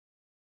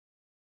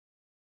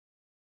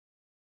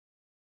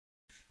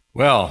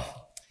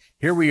Well,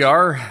 here we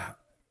are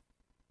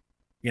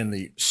in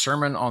the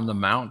Sermon on the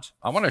Mount.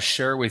 I want to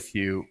share with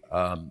you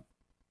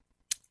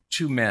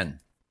two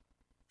men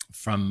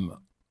from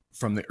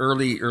the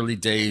early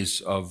days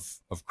of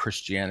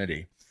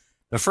Christianity.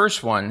 The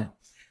first one,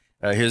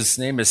 his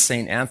name is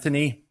Saint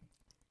Anthony,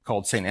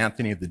 called Saint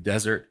Anthony of the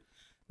Desert.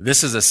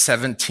 This is a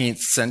 17th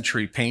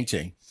century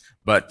painting,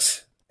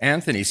 but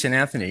Saint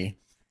Anthony,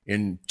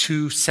 in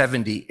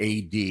 270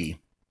 AD,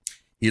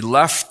 he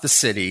left the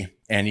city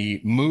and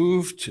he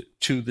moved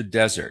to the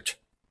desert,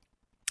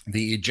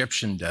 the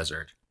Egyptian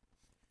desert.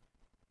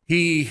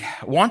 He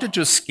wanted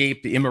to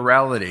escape the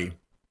immorality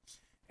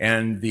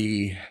and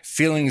the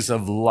feelings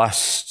of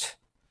lust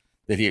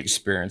that he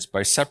experienced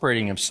by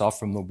separating himself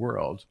from the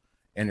world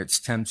and its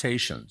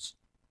temptations.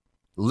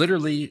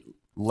 Literally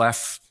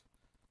left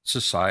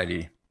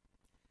society,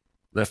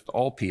 left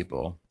all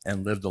people,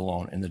 and lived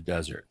alone in the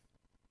desert.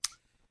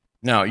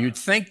 Now, you'd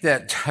think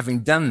that having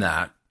done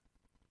that,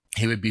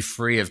 he would be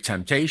free of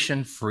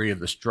temptation, free of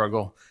the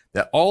struggle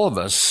that all of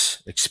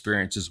us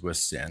experiences with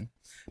sin.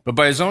 But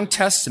by his own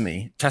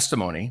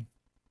testimony,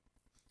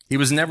 he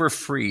was never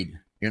freed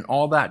in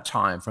all that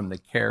time from the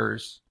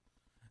cares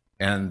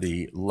and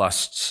the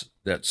lusts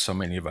that so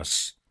many of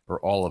us, or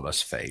all of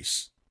us,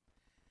 face.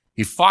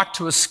 He fought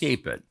to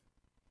escape it.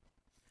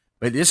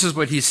 But this is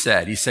what he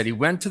said. He said he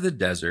went to the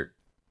desert,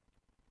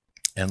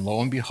 and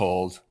lo and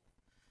behold,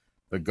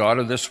 the god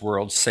of this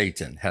world,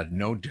 Satan, had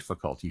no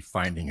difficulty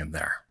finding him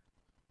there.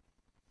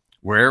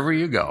 Wherever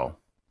you go,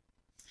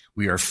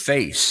 we are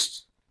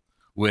faced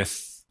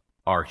with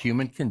our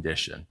human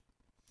condition.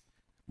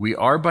 We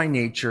are by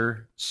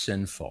nature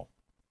sinful.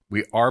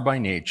 We are by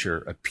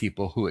nature a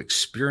people who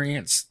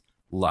experience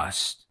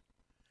lust.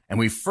 And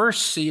we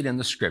first see it in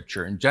the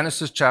scripture in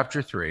Genesis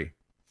chapter 3,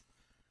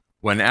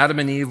 when Adam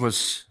and Eve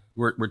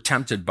were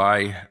tempted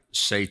by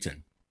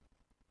Satan.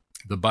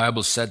 The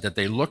Bible said that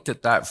they looked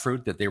at that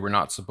fruit that they were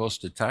not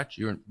supposed to touch.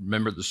 You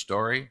remember the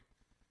story?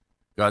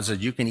 God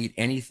said, you can eat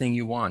anything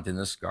you want in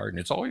this garden.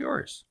 It's all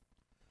yours.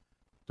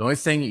 The only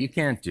thing that you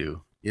can't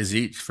do is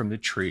eat from the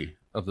tree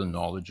of the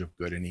knowledge of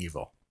good and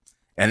evil.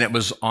 And it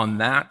was on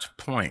that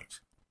point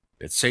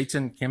that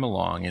Satan came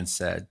along and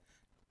said,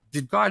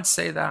 did God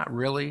say that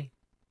really?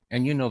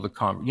 And you know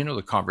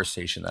the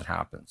conversation that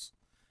happens.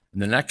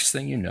 And the next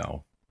thing you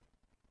know,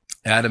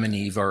 Adam and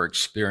Eve are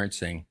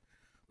experiencing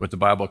what the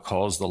Bible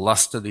calls the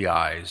lust of the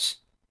eyes,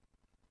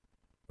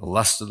 the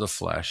lust of the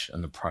flesh,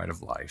 and the pride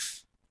of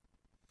life.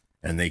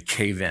 And they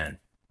cave in.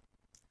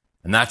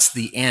 And that's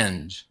the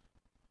end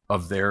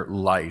of their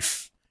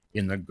life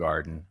in the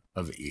Garden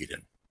of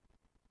Eden.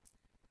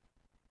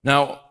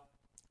 Now,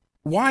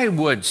 why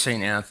would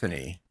St.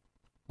 Anthony,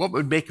 what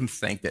would make him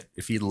think that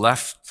if he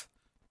left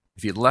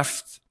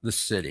the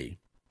city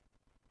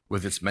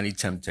with its many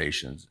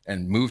temptations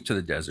and moved to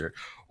the desert,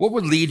 what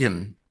would lead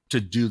him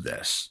to do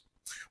this?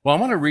 Well, I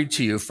want to read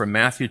to you from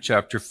Matthew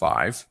chapter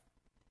 5.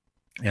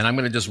 And I'm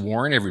going to just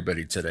warn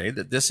everybody today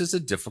that this is a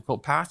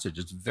difficult passage.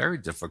 It's very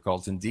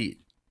difficult indeed.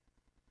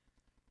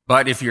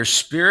 But if your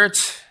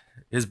spirit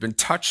has been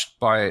touched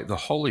by the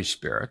Holy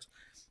Spirit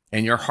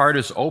and your heart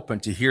is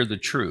open to hear the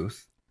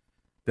truth,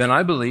 then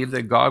I believe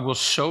that God will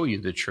show you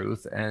the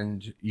truth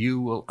and you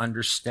will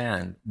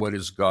understand what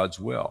is God's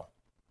will.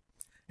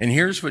 And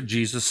here's what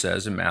Jesus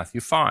says in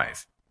Matthew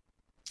 5.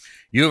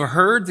 You have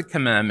heard the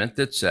commandment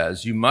that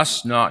says you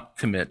must not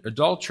commit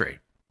adultery.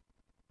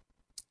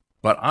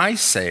 But I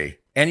say,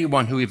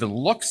 anyone who even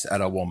looks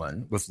at a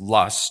woman with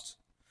lust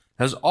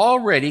has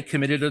already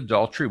committed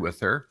adultery with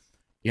her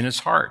in his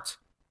heart.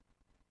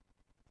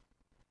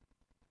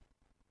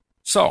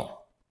 So,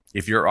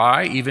 if your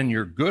eye, even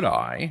your good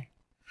eye,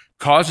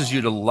 causes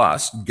you to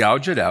lust,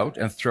 gouge it out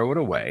and throw it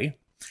away.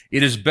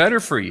 It is better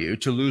for you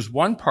to lose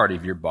one part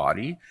of your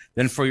body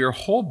than for your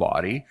whole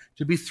body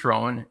to be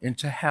thrown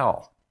into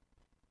hell.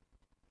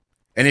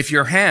 And if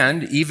your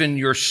hand, even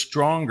your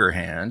stronger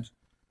hand,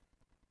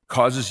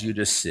 causes you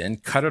to sin,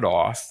 cut it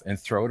off and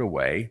throw it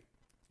away.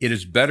 It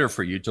is better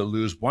for you to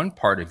lose one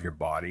part of your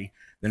body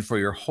than for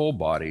your whole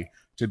body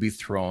to be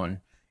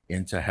thrown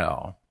into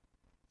hell.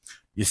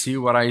 You see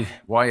why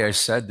I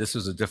said this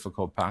is a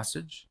difficult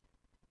passage?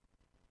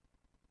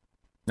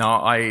 Now,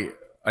 I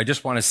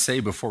just want to say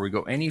before we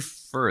go any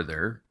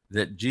further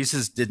that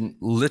Jesus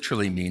didn't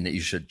literally mean that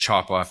you should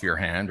chop off your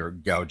hand or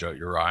gouge out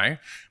your eye,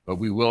 but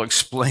we will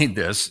explain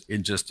this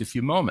in just a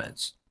few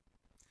moments.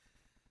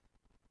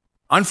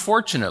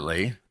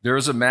 Unfortunately, there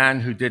was a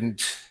man who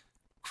didn't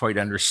quite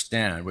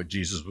understand what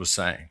Jesus was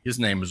saying. His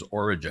name was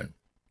Origen.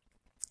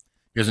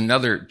 Here's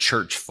another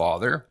church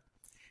father,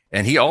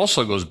 and he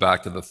also goes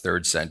back to the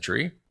 3rd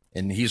century,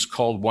 and he's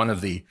called one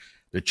of the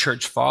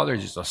church fathers.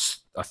 He's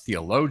a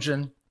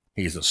theologian,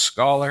 he's a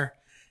scholar,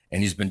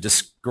 and he's been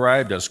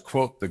described as,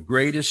 quote, the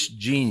greatest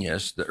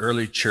genius the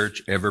early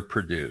church ever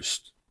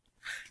produced.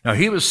 Now,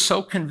 he was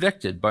so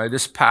convicted by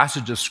this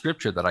passage of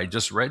scripture that I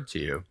just read to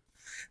you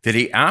that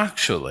he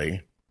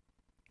actually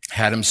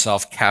had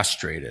himself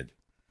castrated,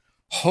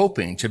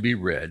 hoping to be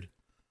rid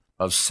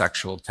of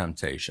sexual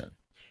temptation.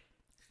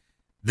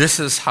 This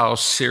is how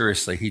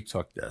seriously he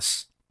took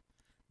this.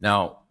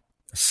 Now,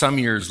 some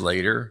years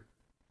later,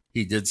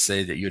 he did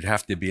say that you'd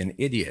have to be an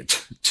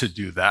idiot to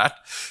do that.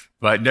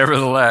 But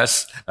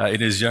nevertheless,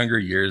 in his younger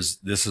years,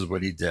 this is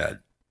what he did.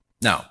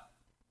 Now,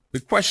 the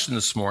question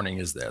this morning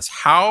is this: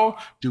 how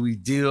do we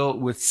deal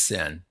with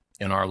sin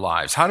in our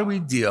lives? How do we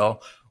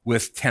deal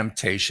with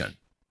temptation?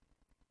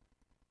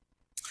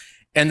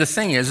 And the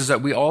thing is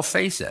that we all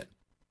face it.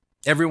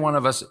 Every one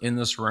of us in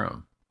this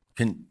room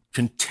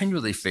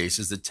continually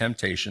faces the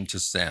temptation to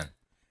sin.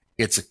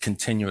 It's a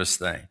continuous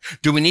thing.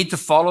 Do we need to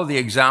follow the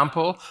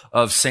example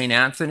of St.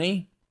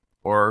 Anthony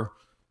or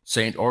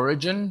St.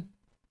 Origen?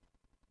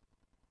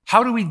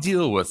 How do we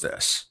deal with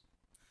this?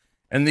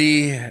 And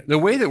the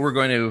way that we're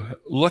going to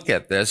look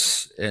at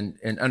this and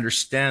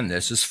understand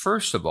this is,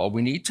 first of all,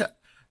 we need to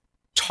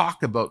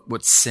talk about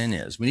what sin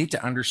is. We need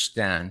to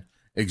understand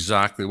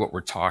exactly what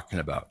we're talking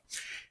about.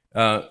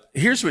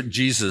 Here's what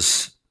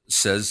Jesus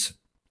says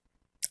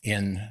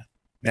in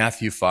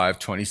Matthew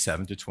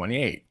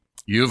 5:27-28.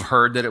 You've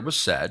heard that it was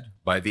said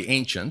by the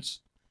ancients,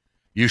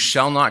 you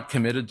shall not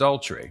commit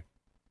adultery.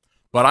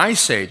 But I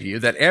say to you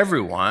that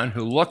everyone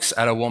who looks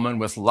at a woman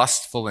with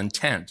lustful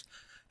intent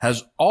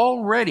has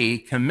already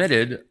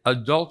committed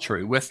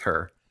adultery with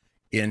her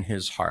in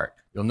his heart.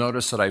 You'll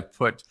notice that I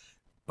put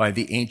by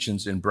the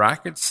ancients in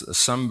brackets.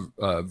 Some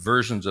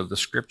versions of the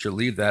scripture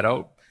leave that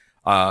out,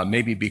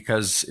 maybe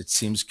because it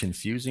seems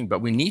confusing,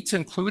 but we need to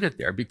include it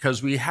there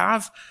because we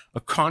have a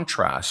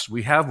contrast.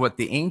 We have what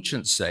the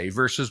ancients say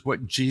versus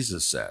what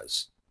Jesus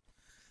says.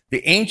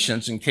 The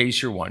ancients, in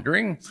case you're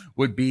wondering,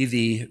 would be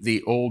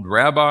the old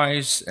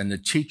rabbis and the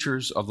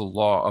teachers of the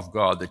law of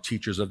God, the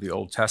teachers of the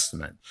Old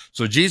Testament.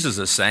 So Jesus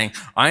is saying,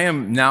 I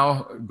am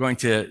now going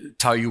to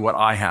tell you what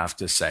I have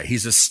to say.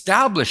 Jesus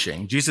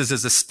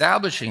is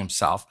establishing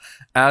himself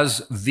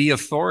as the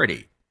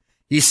authority.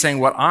 He's saying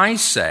what I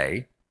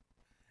say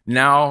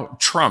now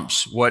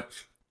trumps what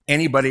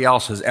anybody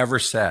else has ever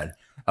said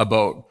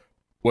about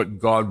what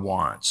God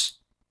wants.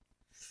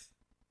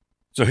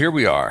 So here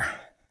we are.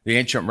 The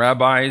ancient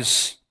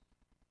rabbis,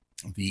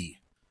 the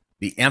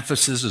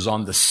emphasis is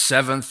on the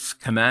seventh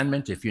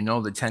commandment. If you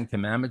know the 10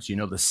 commandments, you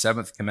know the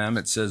seventh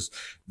commandment says,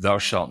 thou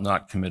shalt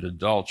not commit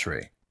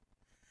adultery.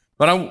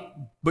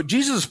 But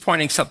Jesus is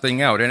pointing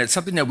something out, and it's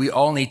something that we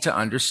all need to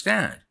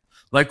understand.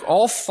 Like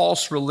all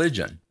false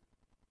religion,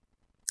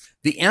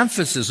 the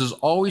emphasis is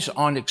always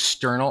on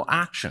external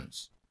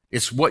actions.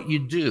 It's what you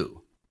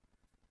do.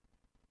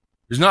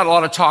 There's not a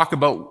lot of talk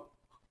about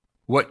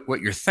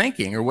what you're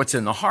thinking or what's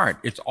in the heart.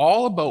 It's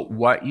all about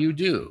what you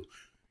do.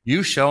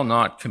 You shall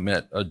not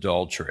commit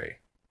adultery.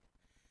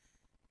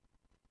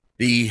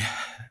 The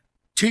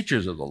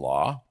teachers of the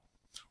law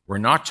were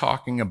not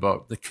talking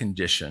about the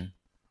condition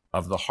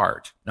of the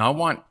heart. Now, I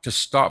want to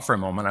stop for a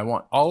moment. I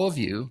want all of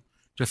you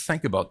to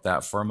think about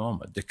that for a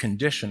moment, the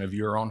condition of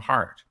your own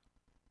heart.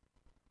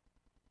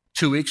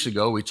 2 weeks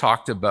ago, we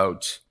talked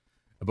about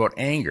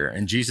anger,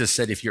 and Jesus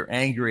said, if you're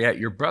angry at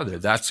your brother,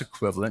 that's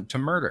equivalent to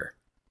murder.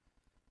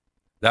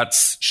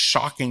 That's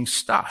shocking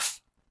stuff,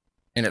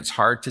 and it's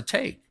hard to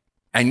take.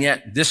 And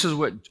yet, this is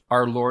what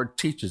our Lord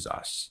teaches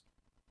us,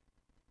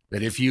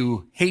 that if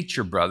you hate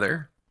your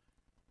brother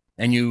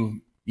and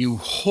you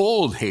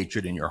hold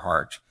hatred in your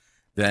heart,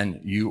 then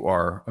you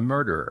are a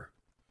murderer.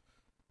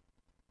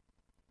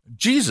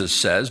 Jesus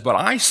says, but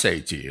I say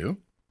to you,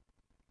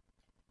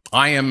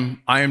 I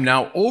am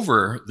now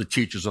over the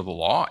teachers of the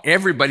law,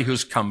 everybody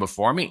who's come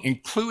before me,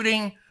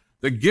 including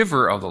the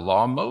giver of the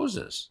law,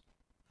 Moses.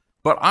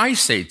 But I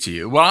say to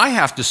you, what I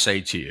have to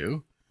say to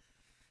you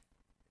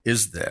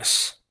is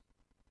this.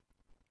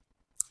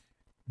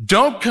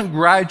 Don't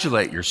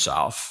congratulate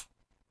yourself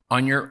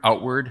on your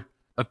outward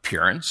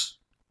appearance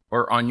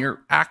or on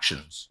your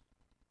actions.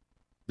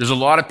 There's a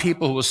lot of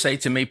people who will say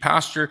to me,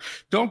 Pastor,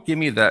 don't give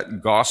me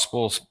that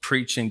gospel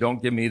preaching.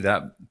 Don't give me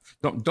that.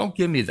 Don't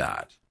give me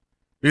that.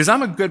 Because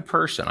I'm a good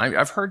person.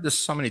 I've heard this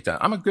so many times.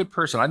 I'm a good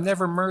person. I've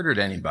never murdered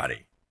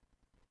anybody.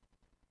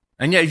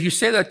 And yet, if you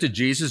say that to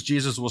Jesus,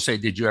 Jesus will say,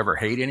 did you ever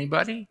hate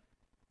anybody?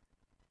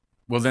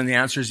 Well, then the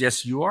answer is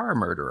yes, you are a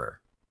murderer.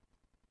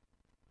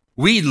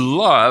 We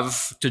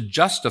love to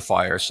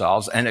justify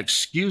ourselves and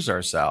excuse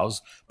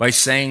ourselves by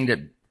saying that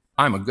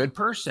I'm a good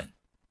person.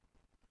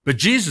 But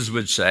Jesus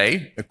would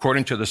say,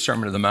 according to the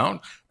Sermon on the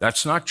Mount,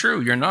 that's not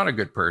true. You're not a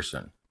good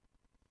person.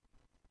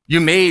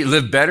 You may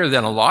live better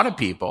than a lot of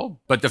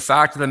people, but the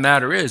fact of the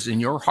matter is, in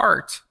your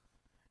heart,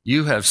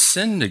 you have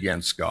sinned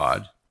against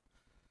God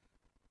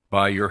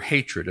by your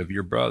hatred of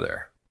your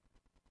brother.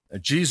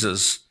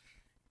 Jesus,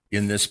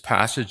 in this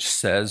passage,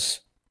 says,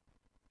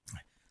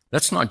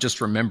 let's not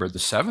just remember the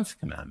seventh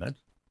commandment,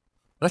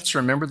 let's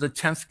remember the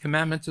 10th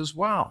commandment as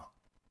well.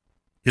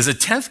 Because the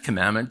 10th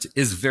commandment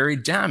is very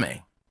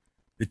damning.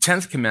 The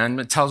 10th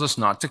commandment tells us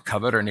not to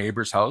covet our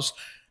neighbor's house,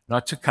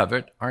 not to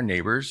covet our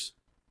neighbor's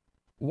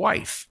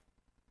wife.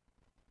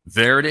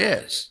 There it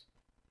is.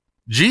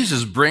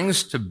 Jesus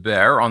brings to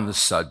bear on the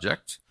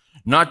subject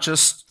not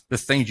just the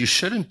things you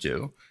shouldn't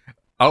do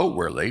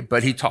outwardly,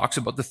 but he talks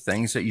about the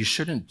things that you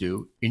shouldn't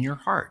do in your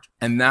heart.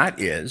 And that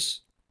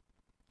is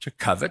to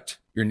covet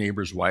your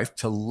neighbor's wife,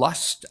 to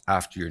lust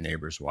after your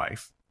neighbor's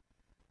wife,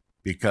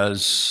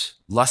 because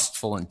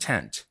lustful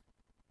intent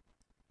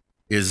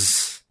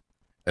is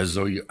as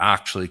though you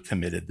actually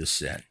committed the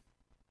sin.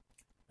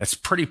 That's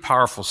pretty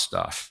powerful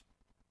stuff.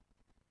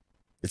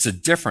 It's a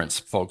difference,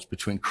 folks,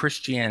 between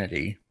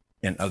Christianity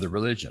and other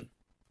religion.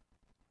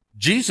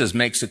 Jesus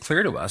makes it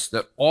clear to us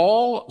that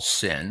all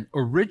sin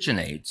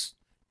originates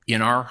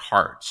in our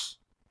hearts.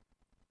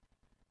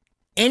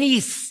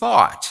 Any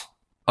thought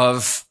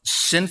of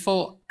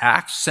sinful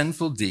acts,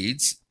 sinful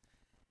deeds,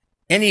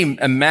 any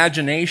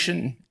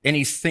imagination,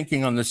 any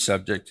thinking on the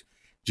subject,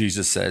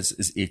 Jesus says,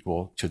 is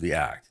equal to the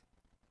act.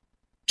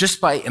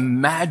 Just by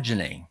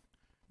imagining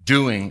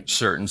doing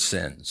certain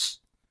sins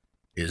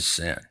is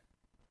sin.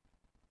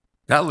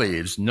 That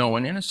leaves no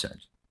one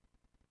innocent.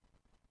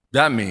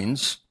 That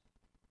means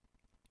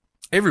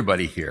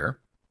everybody here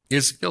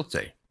is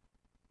guilty.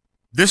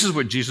 This is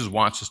what Jesus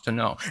wants us to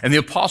know. And the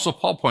Apostle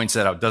Paul points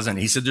that out, doesn't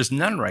he? He said, there's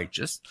none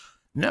righteous.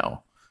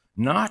 No,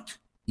 not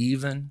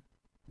even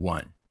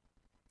one,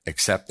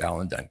 except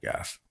Alan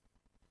Duncalf.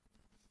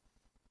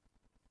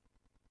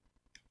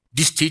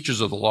 These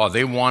teachers of the law,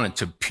 they wanted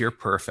to appear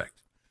perfect.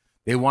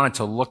 They wanted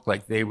to look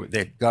like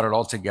they'd got it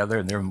all together,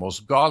 and they were the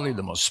most godly,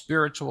 the most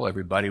spiritual.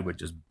 Everybody would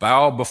just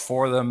bow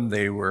before them.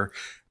 They were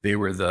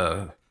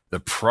the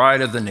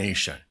pride of the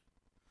nation.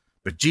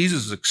 But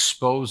Jesus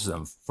exposed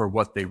them for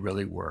what they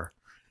really were.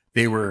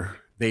 They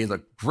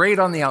looked great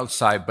on the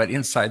outside, but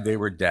inside they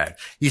were dead.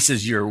 He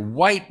says, you're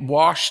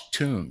whitewashed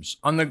tombs.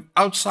 On the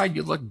outside,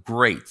 you look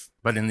great,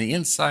 but in the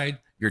inside,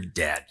 you're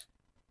dead.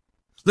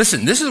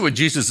 Listen, this is what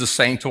Jesus is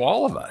saying to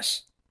all of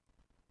us.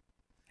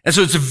 And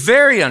so it's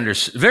very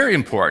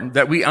important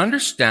that we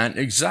understand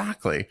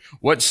exactly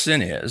what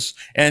sin is.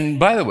 And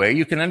by the way,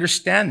 you can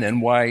understand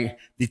then why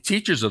the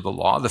teachers of the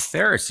law, the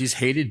Pharisees,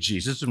 hated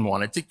Jesus and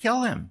wanted to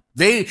kill him.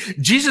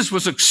 Jesus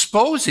was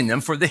exposing them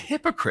for the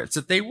hypocrites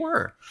that they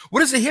were.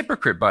 What is a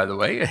hypocrite, by the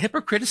way? A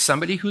hypocrite is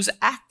somebody who's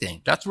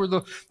acting. That's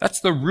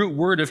the root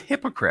word of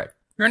hypocrite.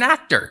 You're an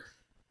actor.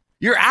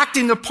 You're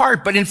acting the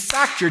part, but in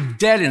fact, you're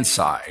dead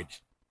inside.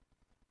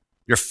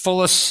 You're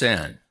full of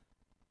sin.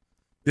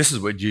 This is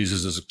what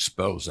Jesus is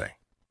exposing.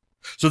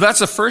 So that's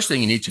the first thing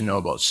you need to know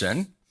about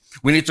sin.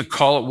 We need to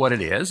call it what it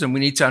is, and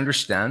we need to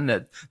understand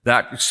that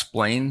that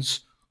explains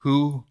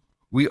who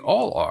we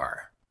all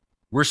are.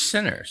 We're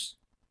sinners.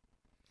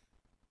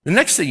 The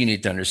next thing you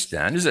need to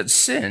understand is that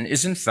sin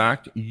is, in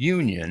fact,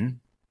 union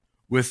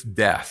with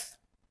death.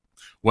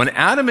 When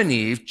Adam and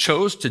Eve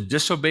chose to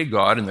disobey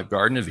God in the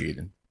Garden of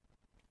Eden,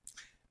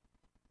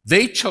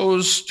 they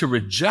chose to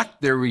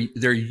reject their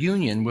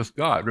union with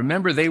God.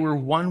 Remember, they were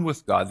one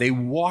with God. They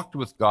walked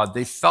with God.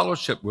 They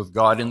fellowshiped with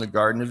God in the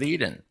Garden of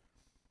Eden.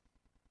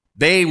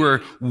 They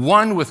were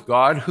one with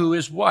God, who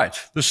is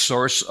what? The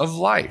source of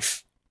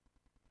life.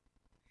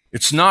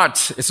 It's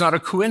not a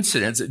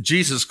coincidence that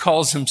Jesus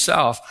calls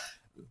himself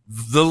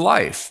the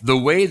life, the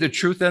way, the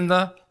truth, and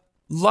the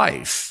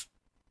life.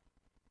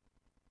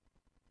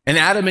 And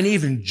Adam and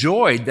Eve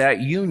enjoyed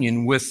that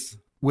union with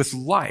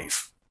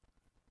life,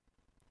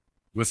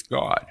 with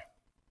God.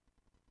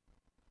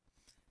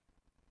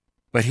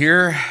 But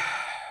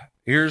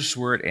here's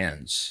where it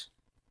ends.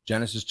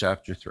 Genesis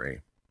chapter 3.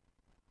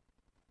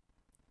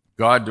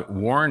 God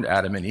warned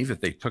Adam and Eve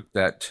that they took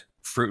that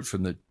fruit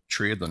from the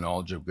tree of the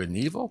knowledge of good and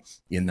evil.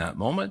 In that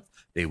moment,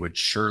 they would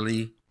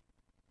surely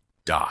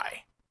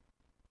die.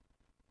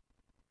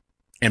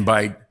 And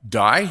by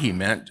die, he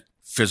meant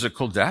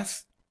physical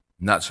death.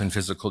 And that's when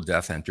physical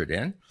death entered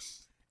in.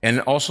 And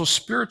also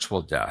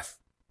spiritual death.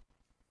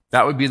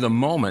 That would be the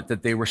moment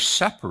that they were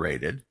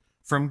separated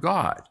from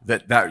God,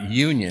 that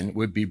union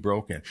would be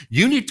broken.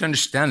 You need to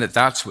understand that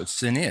that's what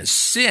sin is.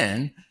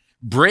 Sin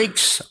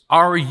breaks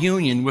our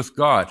union with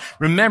God.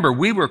 Remember,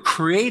 we were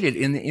created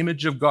in the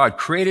image of God,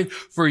 created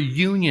for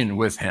union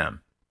with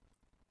him.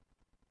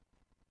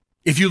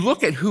 If you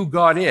look at who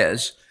God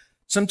is,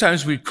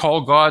 sometimes we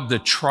call God the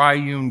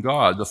triune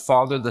God, the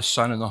Father, the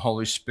Son, and the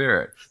Holy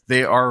Spirit.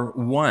 They are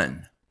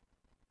one.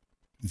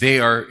 They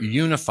are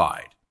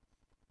unified.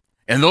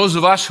 And those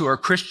of us who are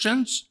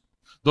Christians,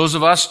 those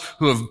of us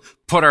who have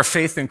put our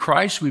faith in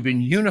Christ, we've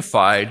been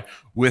unified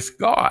with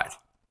God.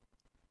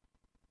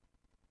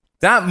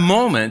 That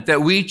moment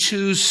that we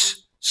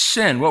choose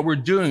sin, what we're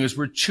doing is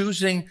we're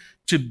choosing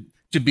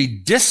to be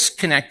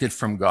disconnected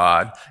from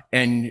God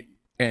and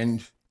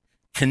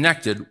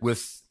connected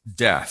with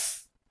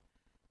death.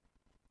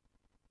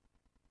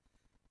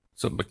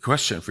 So the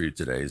question for you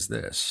today is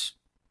this: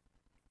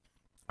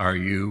 are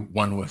you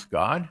one with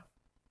God?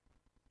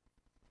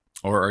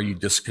 Or are you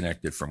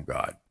disconnected from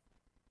God?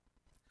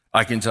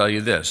 I can tell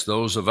you this,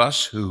 those of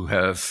us who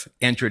have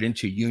entered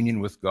into union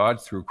with God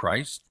through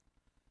Christ,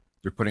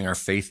 through putting our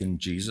faith in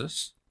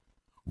Jesus,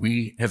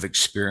 we have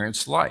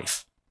experienced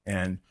life.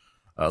 And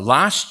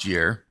last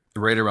year,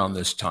 right around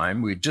this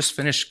time, we just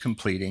finished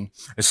completing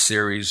a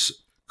series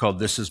called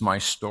This Is My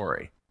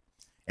Story.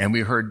 And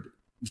we heard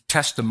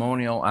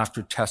testimonial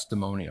after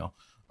testimonial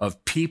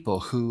of people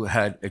who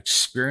had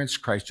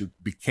experienced Christ, who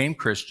became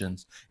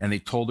Christians, and they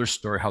told their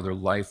story, how their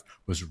life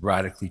was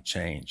radically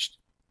changed.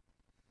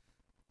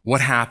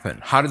 What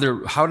happened? How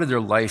did their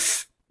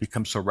life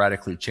become so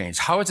radically changed?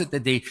 How is it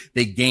that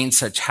they gained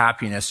such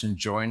happiness and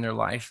joy in their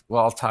life?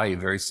 Well, I'll tell you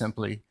very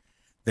simply.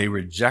 They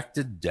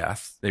rejected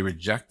death, they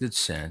rejected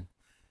sin,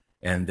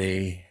 and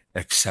they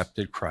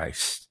accepted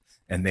Christ.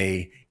 And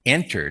they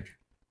entered,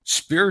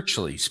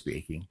 spiritually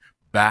speaking,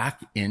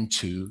 back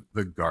into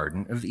the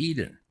Garden of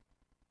Eden.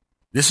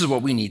 This is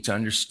what we need to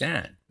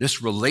understand.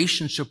 This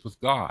relationship with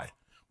God,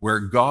 where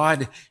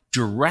God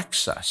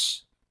directs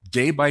us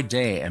day by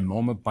day and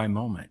moment by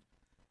moment,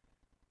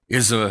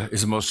 is a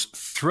most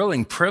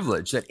thrilling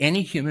privilege that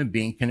any human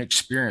being can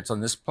experience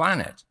on this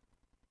planet.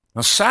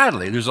 Now,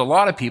 sadly, there's a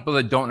lot of people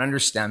that don't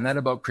understand that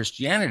about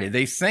Christianity.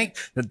 They think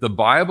that the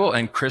Bible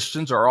and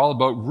Christians are all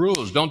about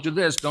rules. Don't do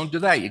this, don't do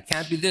that. You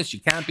can't be this, you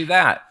can't be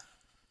that.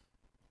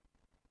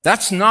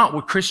 That's not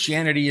what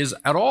Christianity is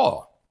at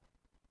all.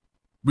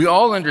 We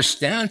all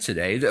understand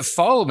today that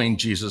following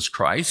Jesus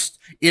Christ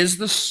is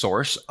the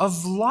source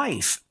of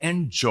life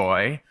and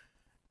joy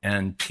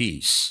and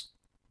peace.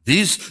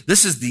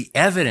 This is the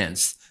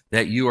evidence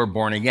that you are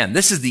born again.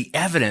 This is the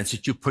evidence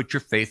that you put your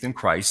faith in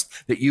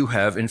Christ, that you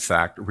have, in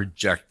fact,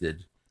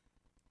 rejected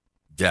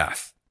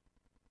death.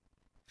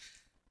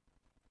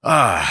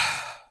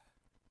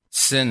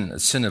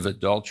 Sin of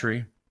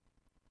adultery.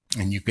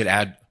 And you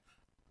could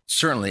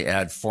certainly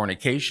add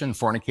fornication.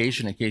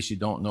 Fornication, in case you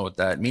don't know what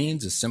that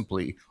means, is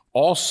simply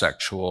all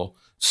sexual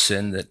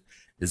sin that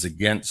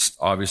is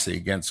obviously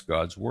against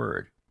God's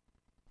word.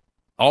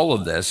 All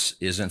of this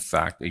is, in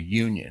fact, a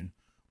union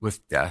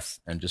with death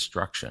and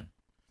destruction.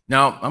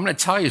 Now, I'm going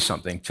to tell you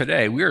something.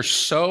 Today,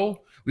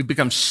 we've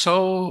become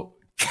so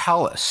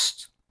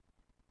calloused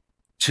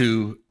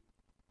to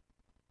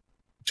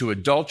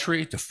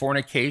adultery, to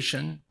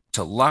fornication,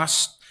 to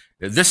lust.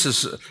 This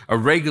is a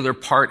regular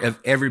part of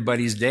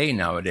everybody's day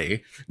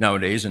nowadays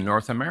in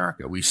North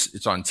America.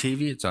 It's on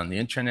TV, it's on the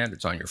internet,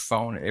 it's on your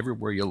phone,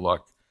 everywhere you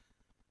look.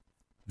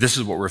 This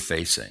is what we're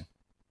facing.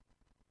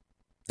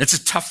 It's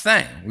a tough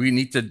thing. We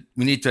need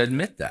to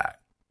admit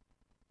that.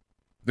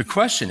 The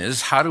question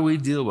is, how do we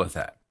deal with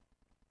that?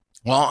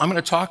 Well, I'm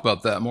going to talk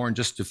about that more in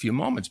just a few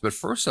moments. But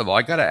first of all,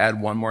 I got to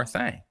add one more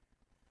thing.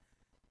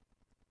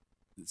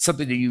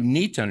 Something that you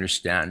need to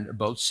understand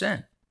about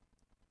sin.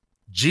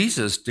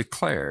 Jesus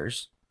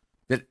declares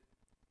that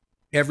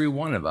every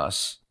one of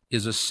us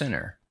is a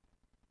sinner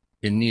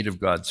in need of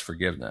God's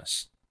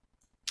forgiveness.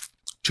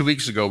 2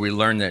 weeks ago, we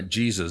learned that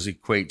Jesus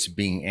equates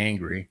being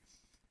angry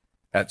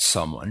at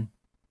someone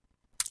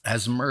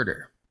as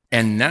murder.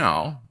 And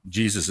now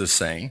Jesus is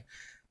saying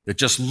that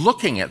just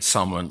looking at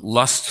someone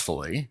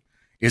lustfully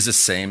is the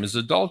same as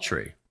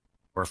adultery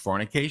or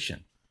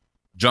fornication.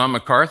 John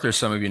MacArthur,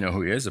 some of you know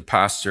who he is, a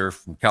pastor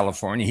from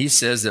California. He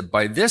says that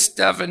by this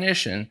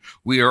definition,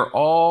 we are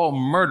all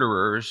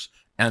murderers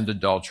and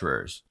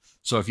adulterers.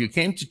 So if you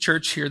came to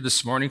church here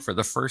this morning for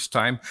the first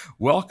time,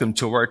 welcome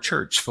to our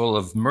church full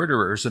of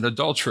murderers and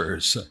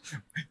adulterers.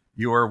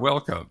 You are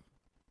welcome.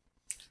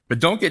 But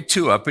don't get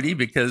too uppity,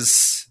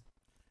 because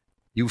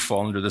you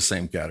fall into the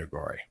same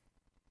category.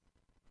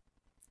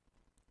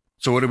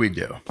 So what do we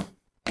do?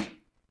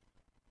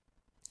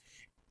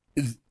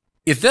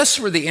 If this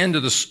were the end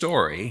of the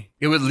story,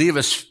 it would leave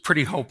us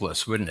pretty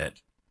hopeless, wouldn't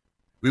it?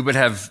 We'd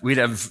have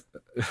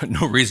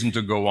no reason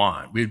to go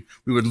on. We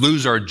would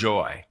lose our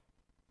joy.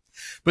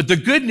 But the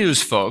good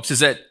news, folks, is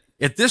that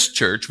at this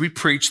church, we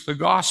preach the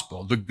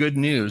gospel, the good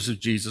news of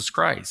Jesus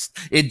Christ.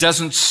 It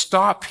doesn't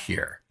stop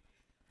here.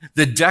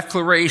 The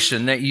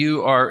declaration that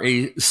you are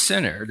a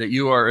sinner, that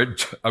you are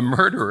a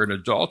murderer, an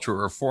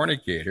adulterer, a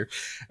fornicator,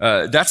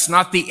 that's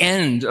not the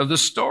end of the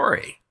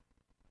story.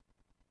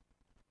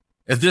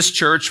 At this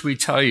church, we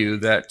tell you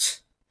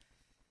that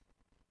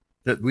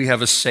we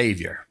have a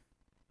Savior.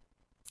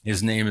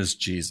 His name is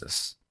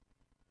Jesus.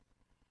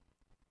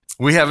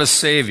 We have a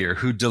Savior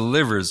who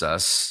delivers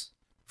us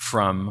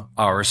from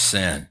our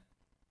sin.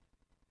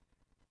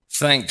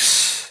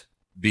 Thanks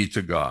be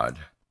to God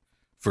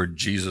for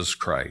Jesus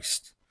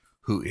Christ,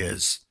 who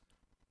is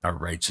our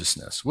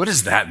righteousness. What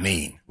does that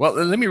mean? Well,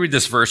 let me read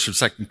this verse from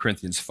 2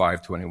 Corinthians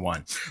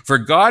 5:21. For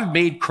God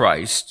made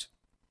Christ,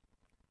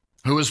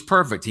 who is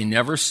perfect, he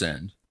never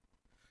sinned,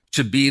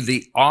 to be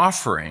the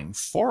offering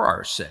for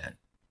our sin.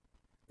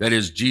 That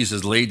is,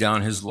 Jesus laid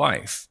down his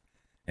life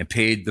and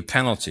paid the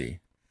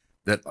penalty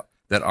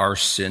that our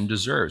sin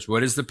deserves.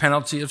 What is the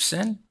penalty of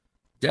sin?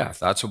 Death.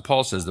 That's what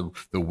Paul says.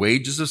 The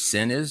wages of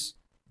sin is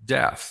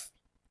death.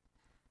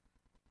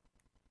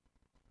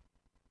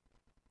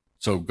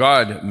 So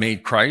God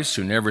made Christ,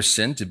 who never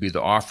sinned, to be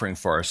the offering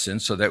for our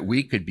sins so that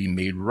we could be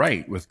made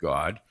right with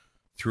God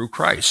through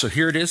Christ. So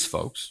here it is,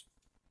 folks.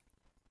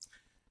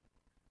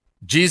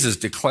 Jesus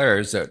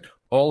declares that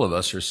all of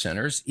us are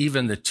sinners,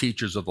 even the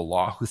teachers of the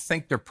law who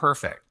think they're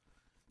perfect.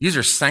 These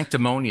are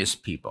sanctimonious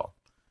people.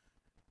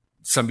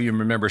 Some of you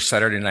remember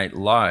Saturday Night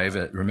Live,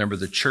 remember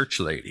the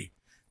church lady.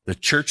 The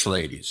church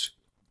ladies,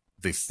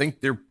 They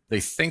think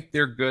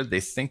they're good. They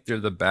think they're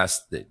the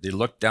best. They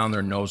look down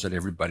their nose at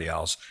everybody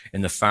else.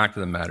 And the fact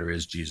of the matter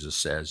is, Jesus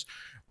says,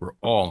 we're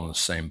all in the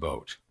same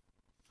boat.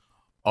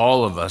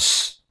 All of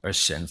us are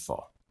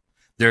sinful.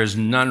 There is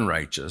none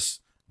righteous,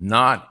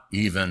 not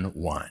even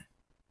one.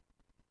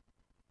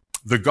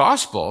 The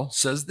gospel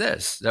says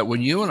this, that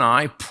when you and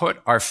I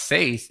put our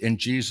faith in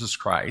Jesus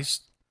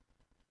Christ,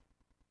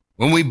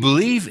 when we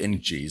believe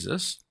in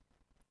Jesus,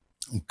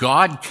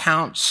 God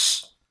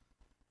counts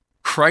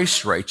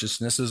Christ's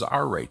righteousness as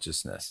our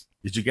righteousness.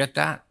 Did you get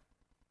that?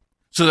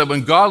 So that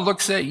when God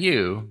looks at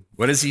you,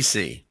 what does he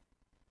see?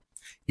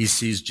 He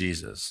sees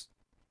Jesus.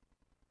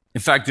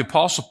 In fact, the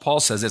Apostle Paul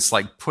says it's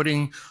like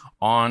putting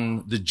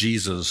on the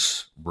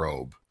Jesus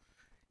robe.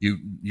 You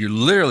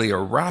literally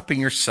are wrapping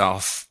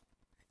yourself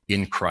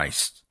in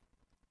Christ.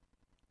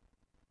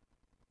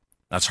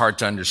 That's hard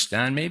to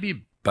understand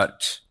maybe,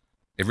 but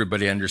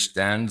everybody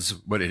understands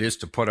what it is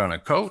to put on a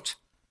coat,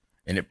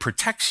 and it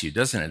protects you,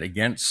 doesn't it,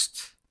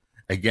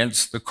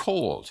 against the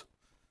cold.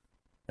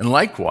 And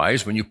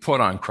likewise, when you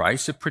put on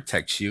Christ, it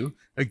protects you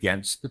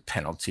against the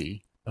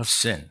penalty of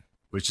sin,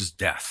 which is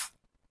death.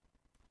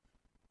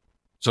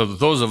 So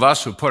those of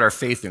us who put our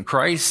faith in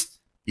Christ,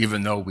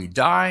 even though we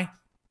die,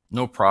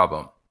 no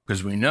problem,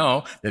 because we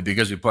know that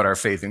because we put our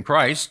faith in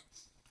Christ,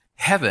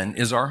 heaven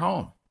is our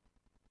home,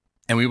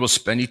 and we will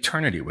spend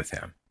eternity with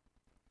him.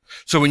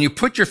 So when you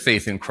put your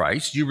faith in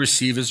Christ, you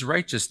receive his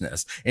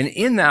righteousness. And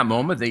in that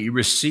moment that you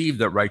receive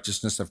the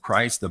righteousness of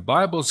Christ, the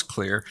Bible is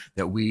clear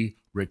that we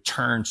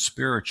return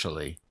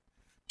spiritually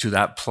to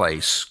that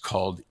place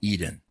called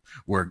Eden,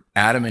 where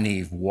Adam and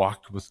Eve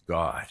walked with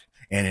God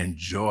and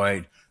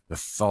enjoyed the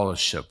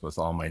fellowship with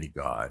Almighty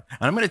God.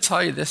 And I'm going to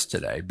tell you this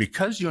today,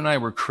 because you and I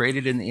were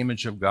created in the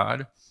image of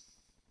God,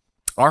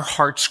 our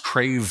hearts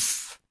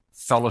crave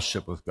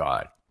fellowship with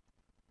God.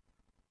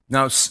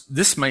 Now,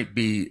 this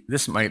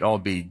might all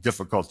be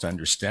difficult to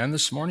understand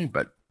this morning,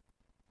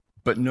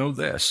 but know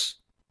this.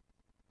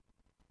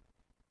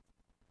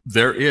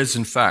 There is,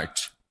 in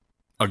fact,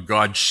 a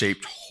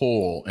God-shaped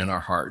hole in our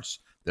hearts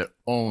that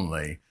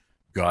only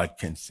God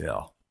can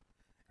fill.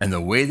 And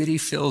the way that he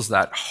fills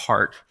that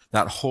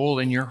hole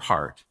in your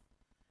heart,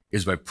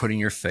 is by putting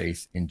your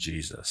faith in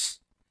Jesus.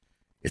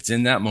 It's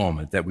in that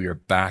moment that we are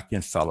back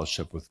in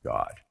fellowship with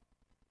God.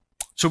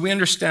 So we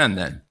understand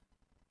then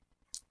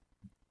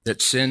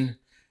that sin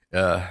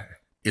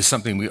is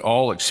something we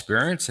all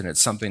experience, and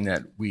it's something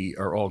that we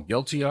are all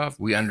guilty of.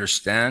 We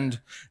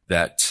understand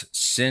that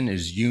sin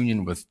is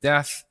union with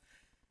death,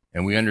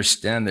 and we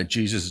understand that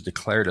Jesus has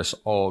declared us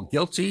all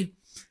guilty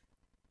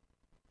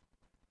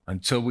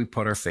until we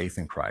put our faith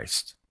in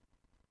Christ.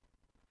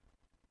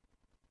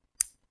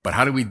 But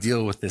how do we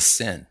deal with this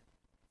sin?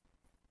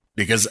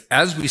 Because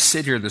as we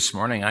sit here this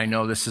morning, I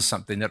know this is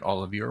something that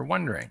all of you are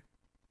wondering.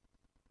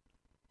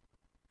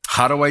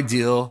 How do I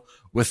deal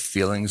with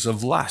feelings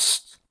of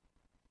lust?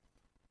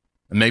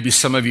 And maybe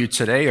some of you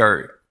today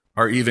are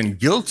even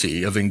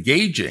guilty of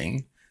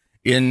engaging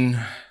in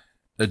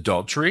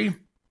adultery,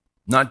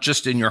 not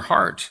just in your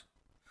heart,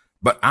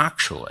 but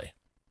actually,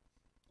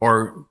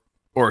 or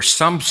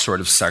some sort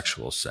of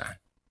sexual sin.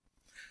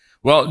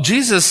 Well,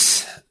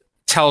 Jesus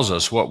tells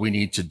us what we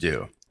need to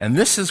do, and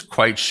this is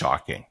quite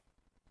shocking.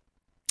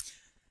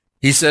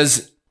 He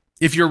says,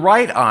 if your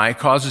right eye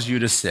causes you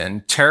to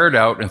sin, tear it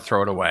out and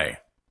throw it away.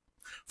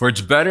 For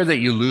it's better that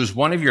you lose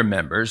one of your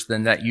members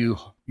than that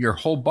your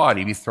whole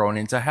body be thrown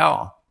into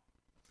hell.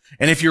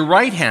 And if your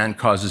right hand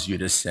causes you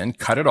to sin,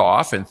 cut it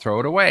off and throw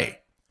it away.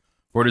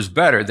 For it is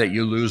better that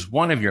you lose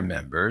one of your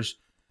members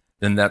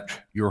than that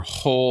your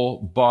whole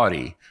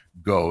body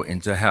go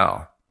into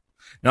hell.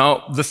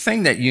 Now, the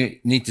thing that you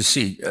need to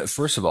see,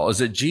 first of all, is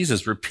that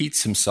Jesus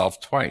repeats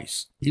himself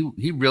twice.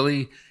 He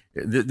really,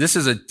 this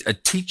is a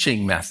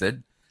teaching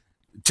method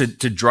to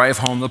drive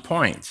home the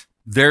point.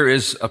 There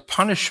is a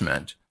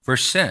punishment for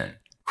sin,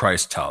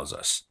 Christ tells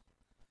us.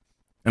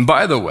 And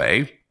by the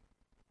way,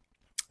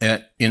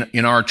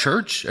 in our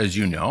church, as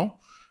you know,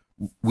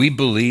 we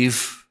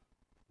believe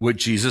what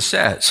Jesus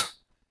says.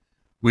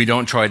 We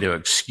don't try to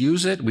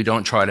excuse it. We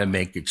don't try to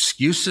make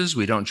excuses.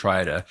 We don't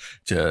try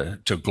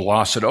to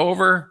gloss it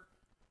over.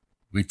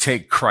 We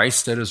take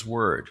Christ at his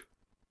word.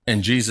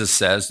 And Jesus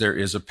says there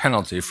is a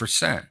penalty for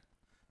sin.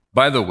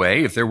 By the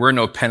way, if there were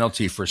no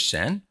penalty for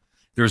sin,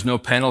 there's no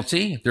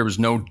penalty, if there was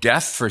no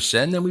death for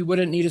sin, then we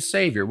wouldn't need a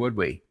savior, would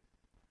we?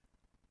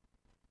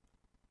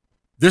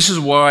 This is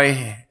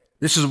why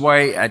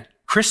at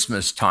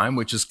Christmas time,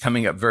 which is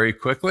coming up very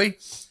quickly,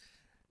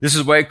 this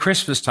is why at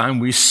Christmas time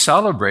we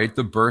celebrate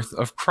the birth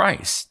of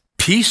Christ.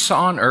 Peace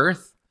on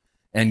earth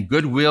and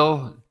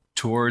goodwill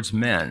towards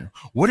men.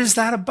 What is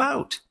that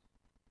about?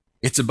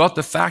 It's about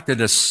the fact that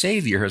a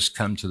Savior has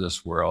come to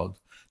this world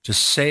to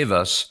save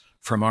us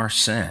from our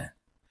sin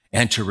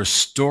and to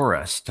restore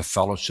us to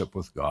fellowship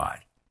with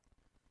God.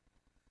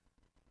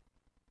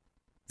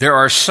 There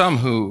are some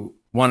who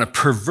want to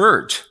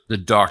pervert the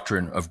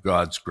doctrine of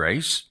God's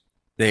grace.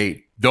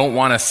 They don't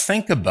want to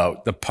think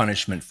about the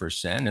punishment for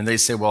sin. And they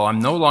say, well, I'm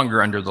no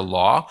longer under the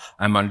law.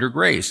 I'm under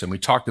grace. And we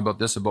talked about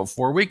this about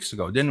 4 weeks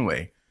ago, didn't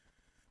we?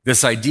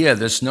 This idea,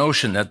 this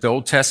notion that the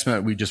Old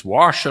Testament, we just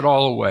wash it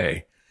all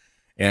away.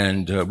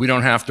 And we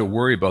don't have to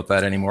worry about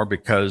that anymore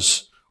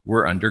because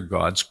we're under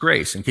God's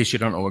grace. In case you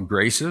don't know what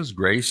grace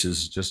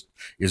is just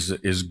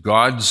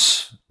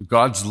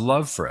God's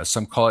love for us.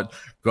 Some call it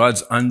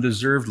God's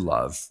undeserved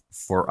love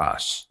for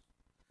us.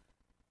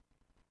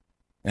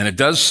 And it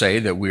does say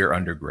that we are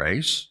under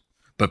grace.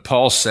 But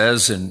Paul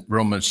says in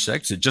Romans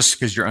 6 that just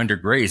because you're under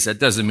grace, that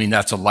doesn't mean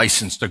that's a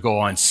license to go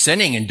on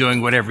sinning and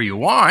doing whatever you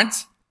want.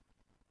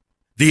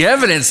 The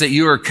evidence that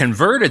you are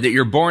converted, that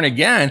you're born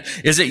again,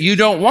 is that you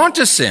don't want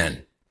to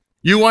sin.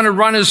 You want to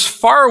run as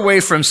far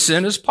away from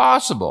sin as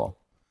possible.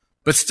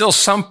 But still,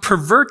 some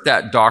pervert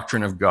that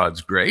doctrine of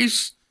God's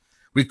grace.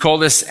 We call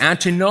this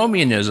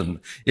antinomianism.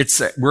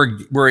 It's a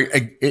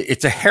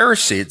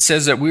heresy. It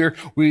says that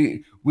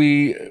we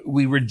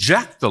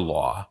reject the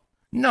law.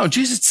 No,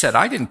 Jesus said,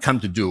 I didn't come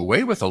to do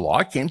away with the law.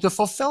 I came to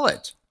fulfill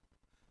it.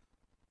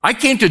 I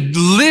came to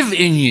live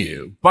in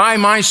you by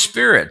my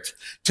Spirit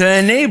to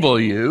enable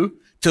you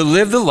to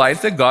live the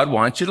life that God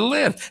wants you to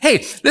live.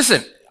 Hey,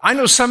 listen, I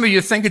know some of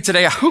you thinking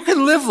today, who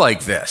can live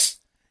like this?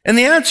 And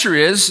the answer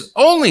is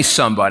only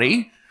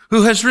somebody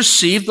who has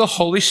received the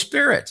Holy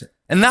Spirit.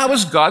 And that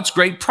was God's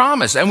great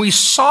promise. And we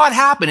saw it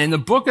happen in the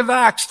book of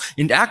Acts,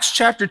 in Acts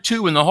chapter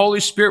 2, when the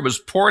Holy Spirit was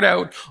poured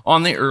out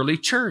on the early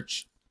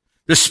church.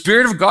 The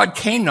Spirit of God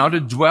came now to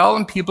dwell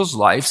in people's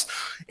lives,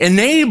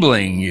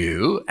 enabling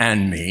you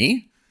and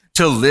me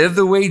to live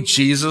the way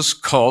Jesus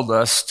called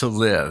us to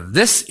live.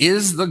 This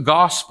is the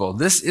gospel.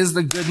 This is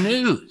the good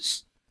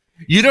news.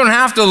 You don't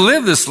have to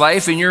live this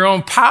life in your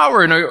own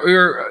power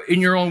or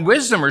in your own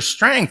wisdom or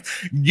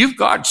strength. You've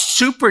got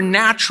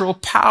supernatural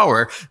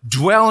power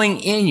dwelling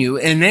in you,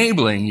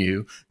 enabling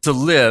you to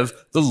live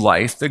the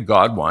life that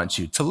God wants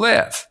you to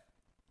live.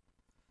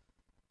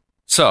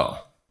 So,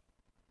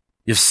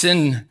 if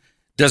sin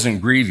doesn't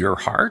grieve your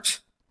heart,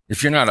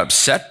 if you're not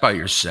upset by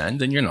your sin,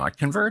 then you're not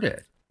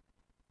converted.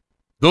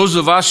 Those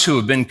of us who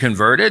have been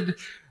converted,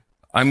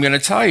 I'm going to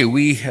tell you,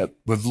 we've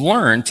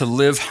learned to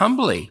live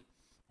humbly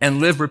and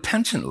live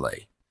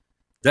repentantly.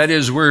 That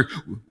is,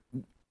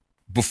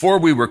 before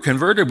we were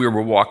converted, we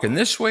were walking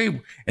this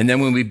way. And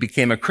then when we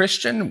became a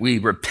Christian, we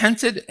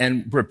repented,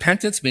 and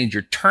repentance means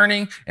you're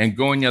turning and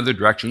going the other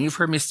direction. You've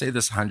heard me say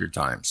this 100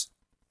 times.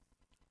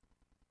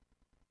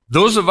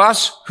 Those of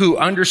us who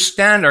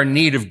understand our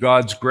need of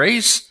God's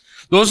grace,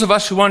 those of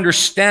us who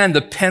understand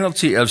the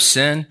penalty of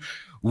sin,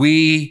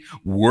 we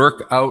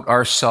work out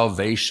our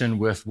salvation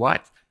with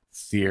what?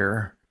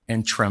 Fear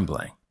and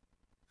trembling.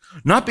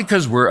 Not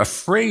because we're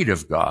afraid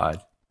of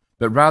God,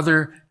 but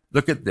rather,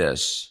 look at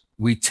this,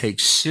 we take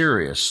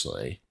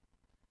seriously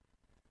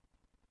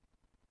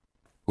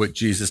what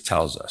Jesus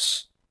tells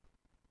us,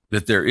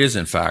 that there is,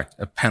 in fact,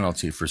 a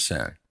penalty for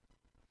sin.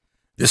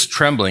 This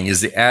trembling is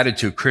the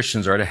attitude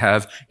Christians are to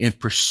have in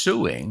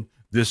pursuing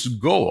this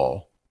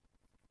goal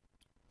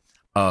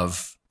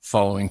of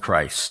following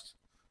Christ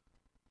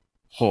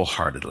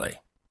wholeheartedly.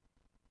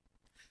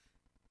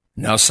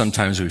 Now,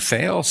 sometimes we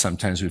fail,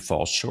 sometimes we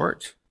fall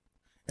short.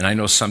 And I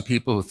know some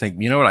people who think,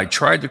 you know what, I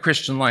tried the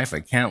Christian life, I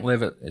can't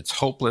live it, it's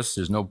hopeless,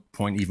 there's no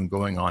point even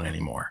going on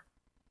anymore.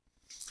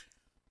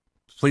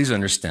 Please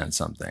understand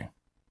something.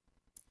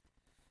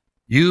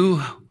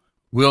 You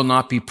will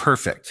not be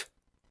perfect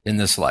in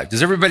this life.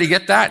 Does everybody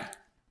get that?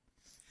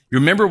 You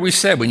remember we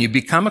said when you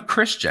become a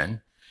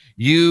Christian,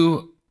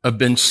 you have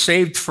been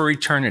saved for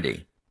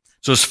eternity.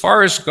 So as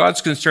far as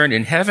God's concerned,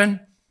 in heaven,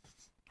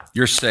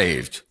 you're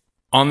saved.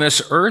 On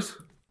this earth,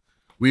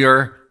 we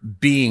are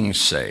being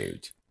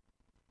saved.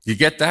 You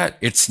get that?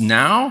 It's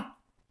now,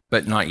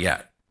 but not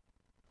yet.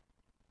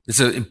 It's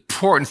an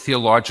important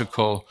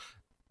theological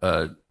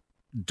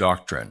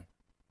doctrine.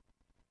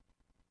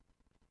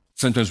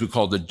 Sometimes we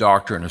call it the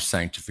doctrine of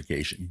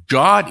sanctification.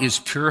 God is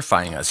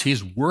purifying us.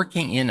 He's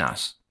working in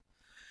us.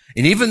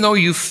 And even though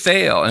you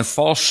fail and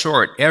fall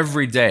short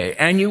every day,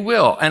 and you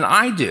will, and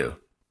I do.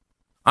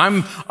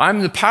 I'm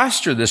the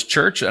pastor of this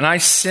church, and I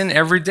sin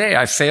every day.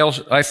 I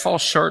fall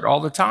short all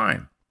the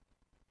time.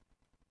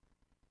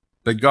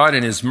 But God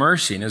in His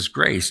mercy and His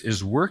grace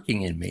is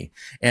working in me.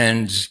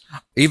 And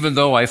even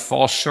though I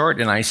fall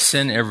short and I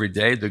sin every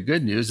day, the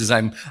good news is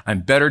I'm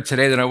better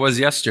today than I was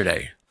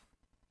yesterday.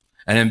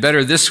 And I'm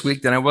better this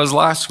week than I was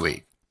last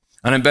week.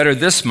 And I'm better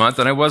this month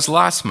than I was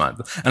last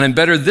month. And I'm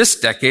better this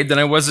decade than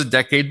I was a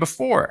decade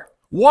before.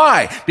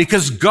 Why?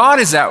 Because God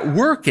is at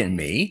work in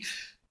me,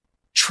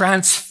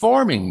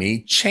 transforming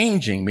me,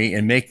 changing me,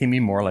 and making me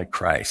more like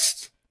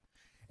Christ.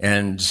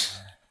 And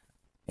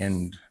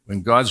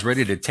when God's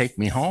ready to take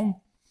me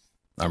home,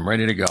 I'm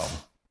ready to go.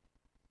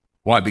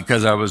 Why?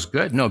 Because I was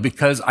good? No,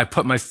 because I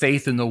put my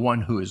faith in the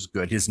one who is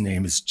good. His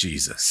name is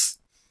Jesus.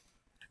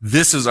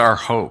 This is our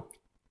hope.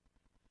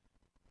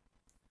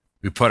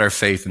 We put our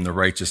faith in the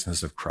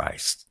righteousness of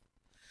Christ.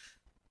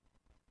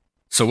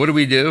 So what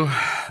do?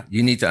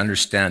 You need to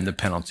understand the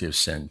penalty of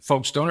sin.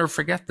 Folks, don't ever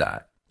forget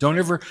that. Don't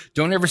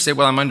ever say,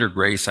 well, I'm under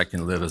grace, I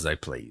can live as I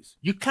please.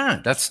 You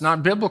can't. That's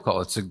not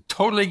biblical. It's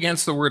totally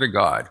against the Word of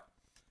God.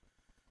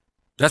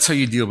 That's how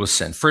you deal with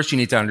sin. First, you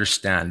need to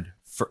understand,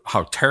 for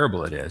how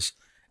terrible it is,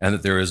 and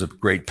that there is a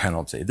great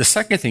penalty. The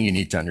second thing you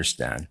need to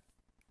understand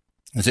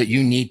is that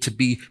you need to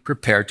be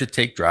prepared to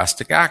take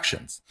drastic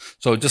actions.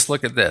 So just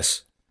look at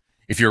this.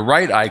 If your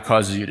right eye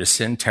causes you to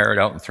sin, tear it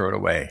out and throw it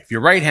away. If your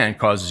right hand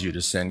causes you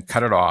to sin,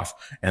 cut it off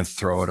and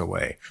throw it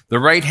away. The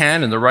right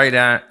hand and the right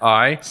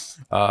eye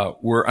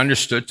were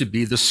understood to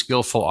be the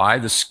skillful eye,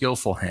 the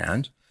skillful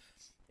hand.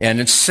 And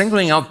in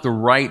singling out the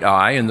right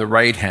eye and the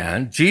right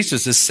hand,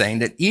 Jesus is saying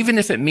that even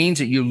if it means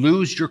that you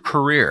lose your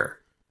career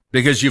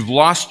because you've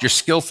lost your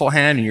skillful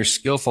hand and your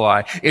skillful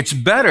eye, it's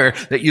better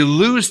that you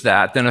lose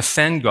that than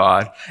offend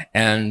God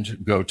and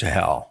go to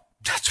hell.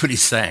 That's what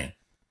he's saying.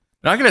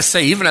 Now, I'm going to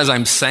say, even as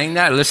I'm saying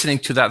that, listening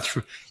to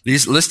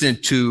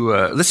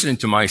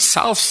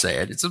myself say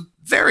it, it's a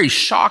very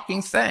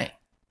shocking thing.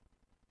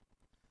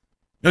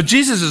 Now,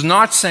 Jesus is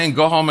not saying,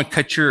 go home and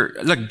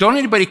look, don't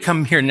anybody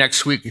come here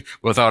next week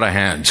without a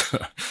hand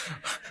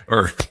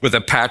or with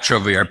a patch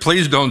over here.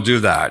 Please don't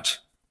do that.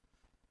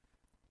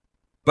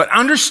 But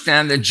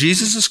understand that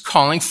Jesus is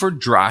calling for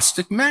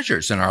drastic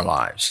measures in our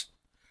lives.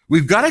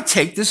 We've got to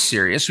take this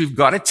serious. We've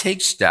got to take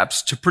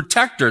steps to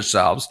protect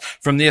ourselves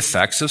from the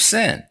effects of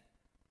sin.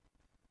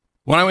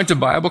 When I went to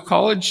Bible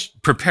college,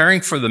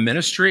 preparing for the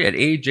ministry at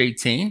age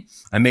 18,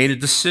 I made a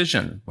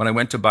decision when I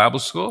went to Bible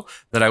school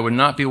that I would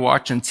not be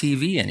watching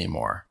TV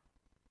anymore.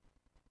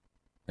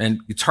 And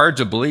it's hard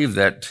to believe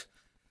that,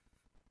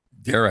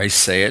 dare I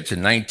say it,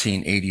 in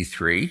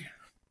 1983,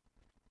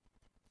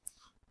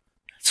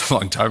 it's a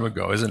long time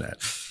ago, isn't it?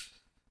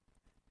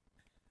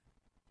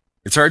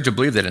 It's hard to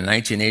believe that in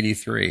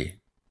 1983,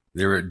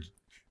 there were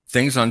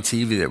things on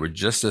TV that were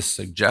just as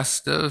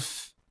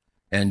suggestive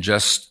and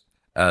just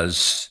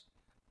as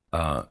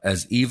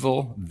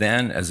evil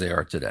then as they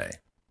are today.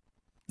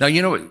 Now,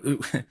 you know,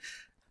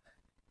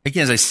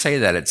 again, as I say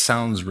that, it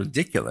sounds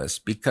ridiculous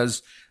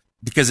because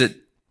it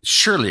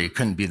surely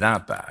couldn't be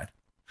that bad.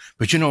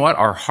 But you know what?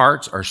 Our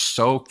hearts are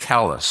so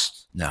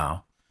calloused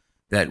now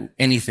that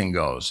anything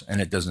goes and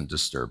it doesn't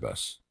disturb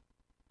us.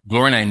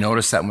 Gloria and I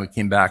noticed that when we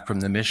came back from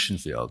the mission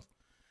field.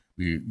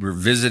 We were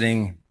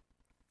visiting,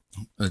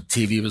 the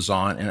TV was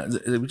on, and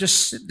they would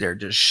just sit there,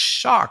 just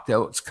shocked at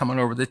what's coming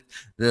over the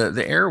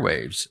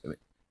airwaves.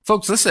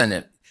 Folks,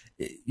 listen,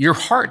 your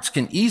hearts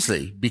can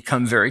easily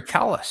become very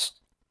calloused.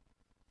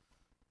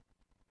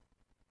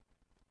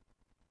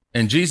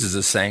 And Jesus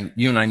is saying,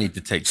 you and I need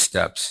to take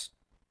steps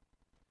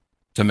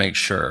to make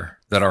sure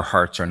that our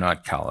hearts are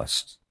not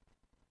calloused,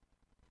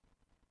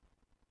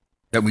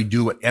 that we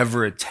do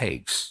whatever it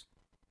takes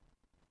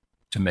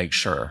to make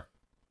sure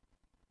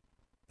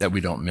that we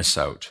don't miss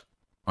out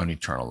on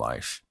eternal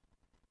life.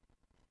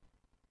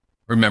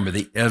 Remember,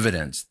 the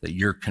evidence that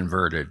you're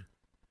converted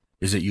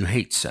is that you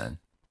hate sin.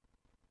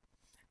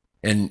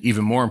 And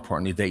even more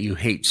importantly, that you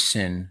hate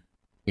sin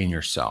in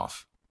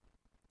yourself.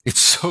 It's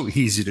so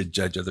easy to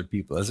judge other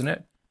people, isn't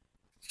it?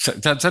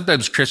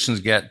 Sometimes Christians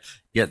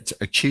get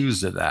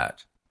accused of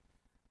that.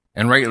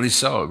 And rightly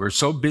so. We're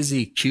so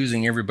busy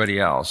accusing everybody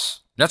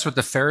else. That's what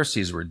the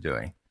Pharisees were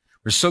doing.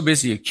 We're so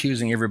busy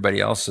accusing everybody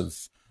else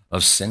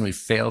of sin, we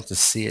fail to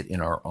see it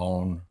in our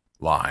own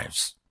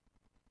lives.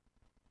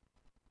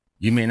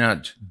 You may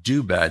not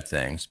do bad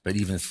things, but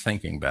even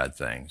thinking bad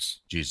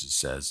things, Jesus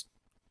says,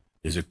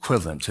 is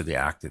equivalent to the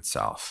act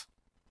itself.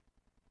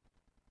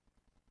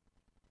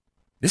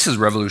 This is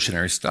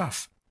revolutionary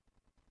stuff.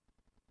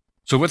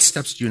 So what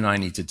steps do you and I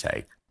need to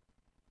take?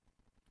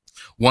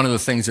 One of the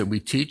things that we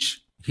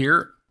teach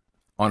here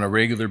on a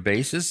regular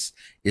basis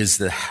is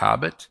the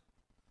habit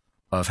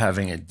of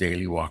having a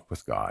daily walk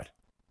with God.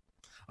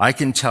 I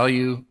can tell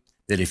you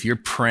that if you're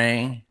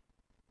praying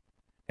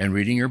and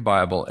reading your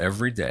Bible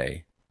every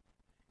day,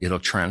 it'll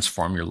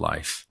transform your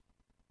life.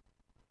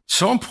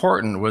 So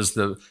important was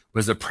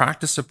the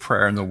practice of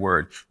prayer and the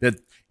word that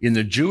in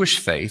the Jewish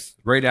faith,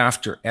 right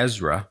after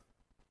Ezra,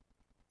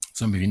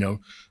 some of you know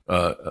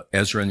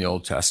Ezra in the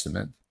Old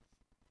Testament,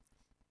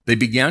 they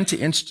began to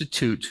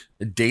institute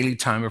a daily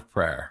time of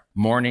prayer,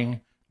 morning,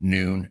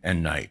 noon,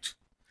 and night.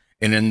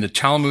 And in the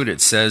Talmud,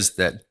 it says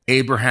that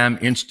Abraham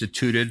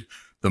instituted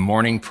the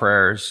morning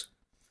prayers,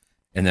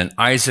 and then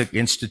Isaac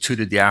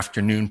instituted the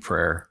afternoon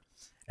prayer,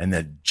 and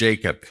that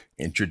Jacob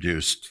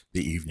introduced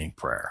the evening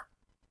prayer.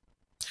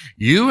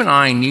 You and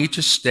I need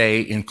to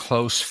stay in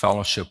close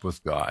fellowship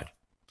with God.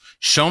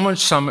 Show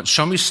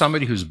me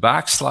somebody who's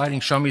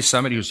backsliding. Show me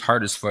somebody whose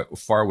heart is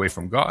far away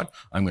from God.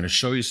 I'm going to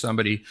show you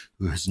somebody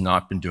who has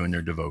not been doing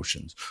their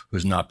devotions, who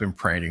has not been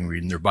praying and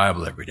reading their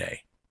Bible every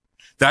day.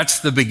 That's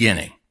the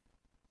beginning.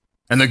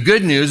 And the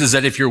good news is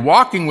that if you're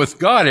walking with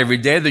God every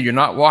day, then you're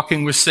not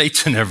walking with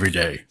Satan every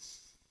day.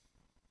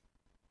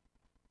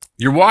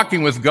 You're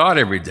walking with God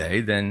every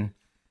day, then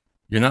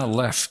you're not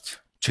left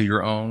to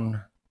your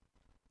own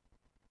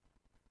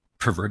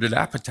perverted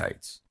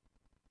appetites.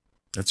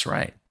 That's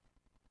right.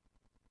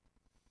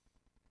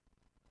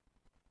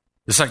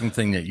 The second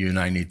thing that you and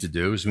I need to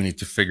do is we need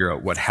to figure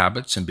out what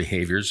habits and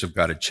behaviors have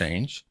got to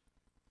change.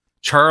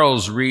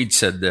 Charles Reed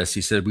said this.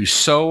 He said, we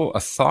sow a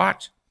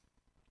thought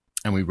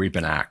and we reap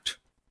an act.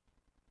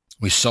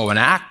 We sow an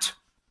act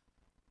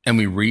and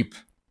we reap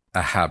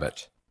a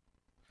habit.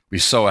 We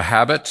sow a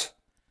habit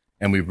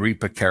and we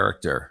reap a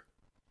character.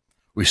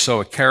 We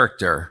sow a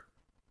character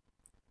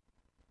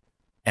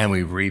and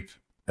we reap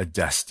a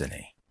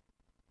destiny.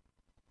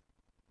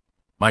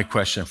 My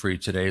question for you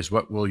today is,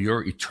 what will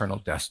your eternal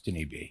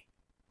destiny be?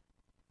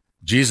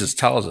 Jesus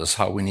tells us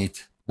what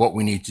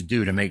we need to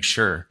do to make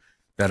sure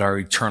that our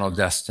eternal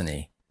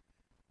destiny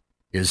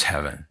is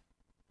heaven.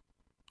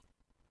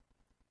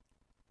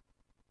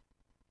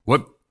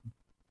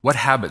 What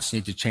habits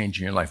need to change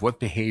in your life? What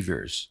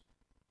behaviors?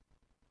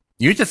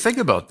 You need to think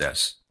about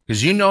this,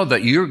 because you know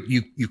that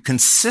you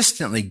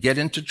consistently get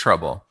into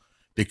trouble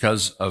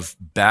because of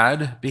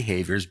bad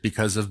behaviors,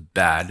 because of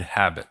bad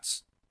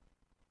habits.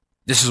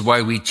 This is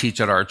why we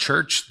teach at our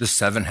church the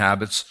 7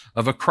 habits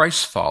of a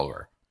Christ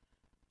follower.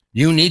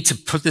 You need to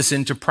put this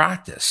into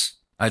practice.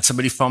 I had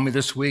somebody phone me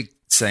this week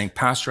saying,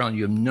 Pastor Allen,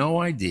 you have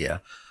no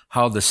idea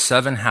how the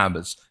 7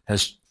 habits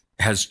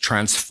has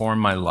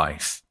transformed my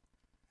life.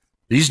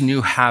 These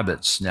new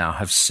habits now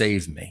have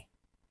saved me.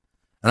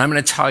 And I'm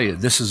going to tell you,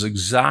 this is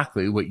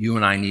exactly what you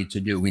and I need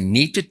to do. We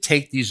need to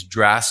take these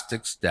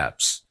drastic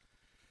steps.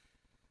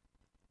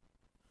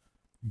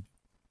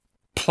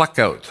 Pluck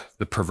out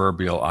the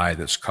proverbial eye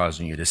that's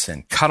causing you to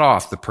sin. Cut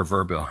off the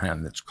proverbial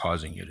hand that's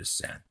causing you to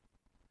sin.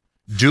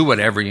 Do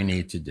whatever you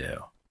need to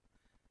do.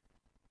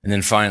 And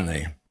then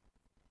finally,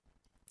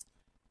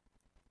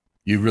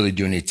 you really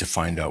do need to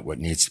find out what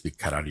needs to be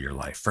cut out of your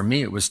life. For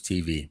me, it was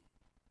TV.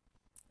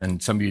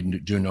 And some of you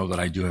do know that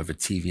I do have a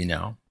TV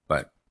now,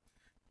 but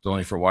it's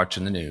only for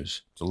watching the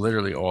news. It's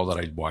literally all that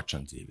I watch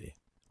on TV.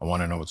 I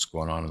want to know what's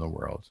going on in the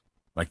world.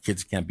 My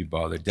kids can't be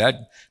bothered.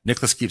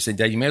 Nicholas keeps saying,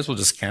 Dad, you may as well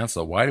just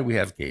cancel. Why do we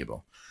have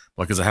cable?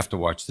 Well, because I have to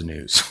watch the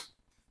news.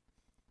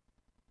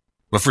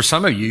 But for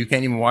some of you, you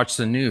can't even watch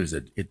the news.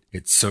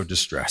 It's so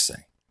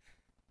distressing.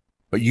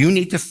 But you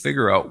need to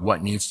figure out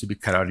what needs to be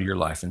cut out of your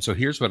life. And so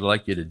here's what I'd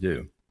like you to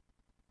do.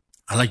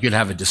 I'd like you to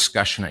have a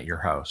discussion at your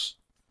house.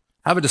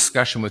 Have a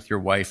discussion with your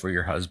wife or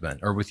your husband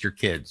or with your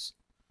kids.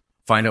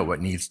 Find out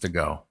what needs to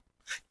go.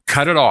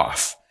 Cut it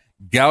off.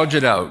 Gouge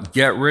it out.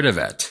 Get rid of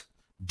it.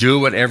 Do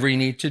whatever you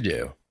need to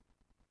do.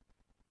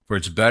 For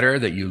it's better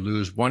that you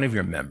lose one of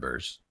your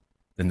members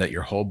than that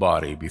your whole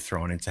body be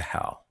thrown into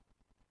hell.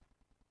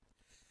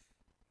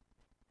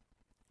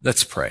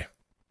 Let's pray.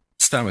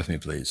 Stand with me,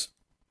 please.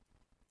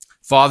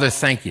 Father,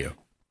 thank you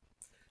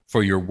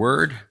for your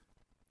word.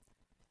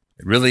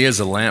 It really is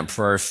a lamp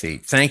for our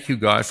feet. Thank you,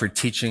 God, for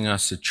teaching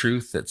us the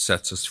truth that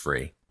sets us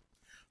free.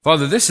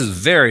 Father, this is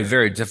very,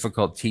 very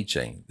difficult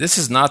teaching. This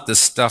is not the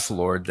stuff,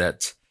 Lord,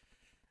 that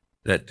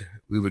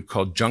we would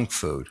call junk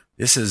food.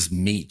 This is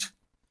meat,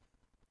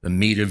 the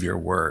meat of your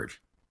word.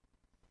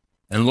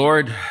 And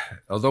Lord,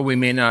 although we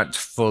may not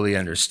fully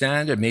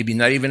understand it, maybe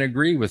not even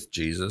agree with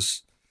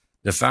Jesus,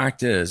 the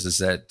fact is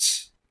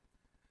that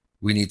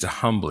we need to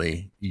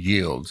humbly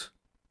yield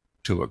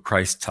to what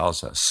Christ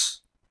tells us.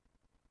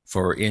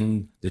 For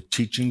in the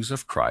teachings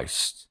of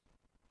Christ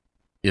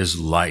is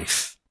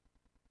life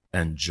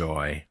and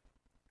joy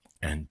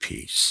and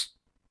peace.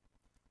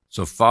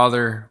 So,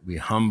 Father, we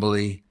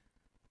humbly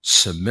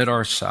submit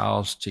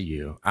ourselves to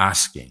you,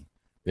 asking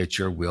that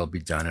your will be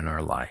done in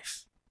our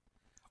life.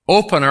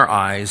 Open our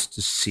eyes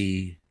to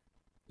see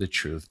the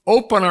truth.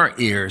 Open our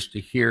ears to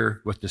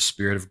hear what the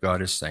Spirit of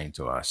God is saying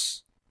to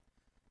us.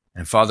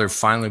 And Father,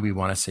 finally, we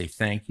want to say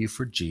thank you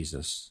for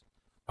Jesus,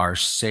 our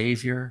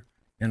Savior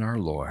and our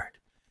Lord.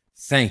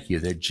 Thank you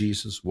that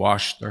Jesus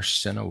washed our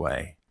sin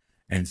away.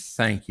 And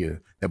thank you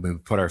that when we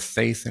put our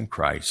faith in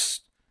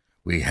Christ,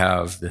 we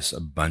have this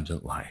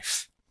abundant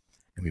life.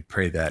 And we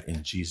pray that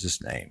in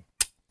Jesus' name.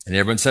 And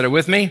everyone said it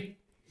with me?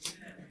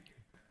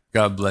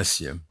 God bless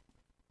you.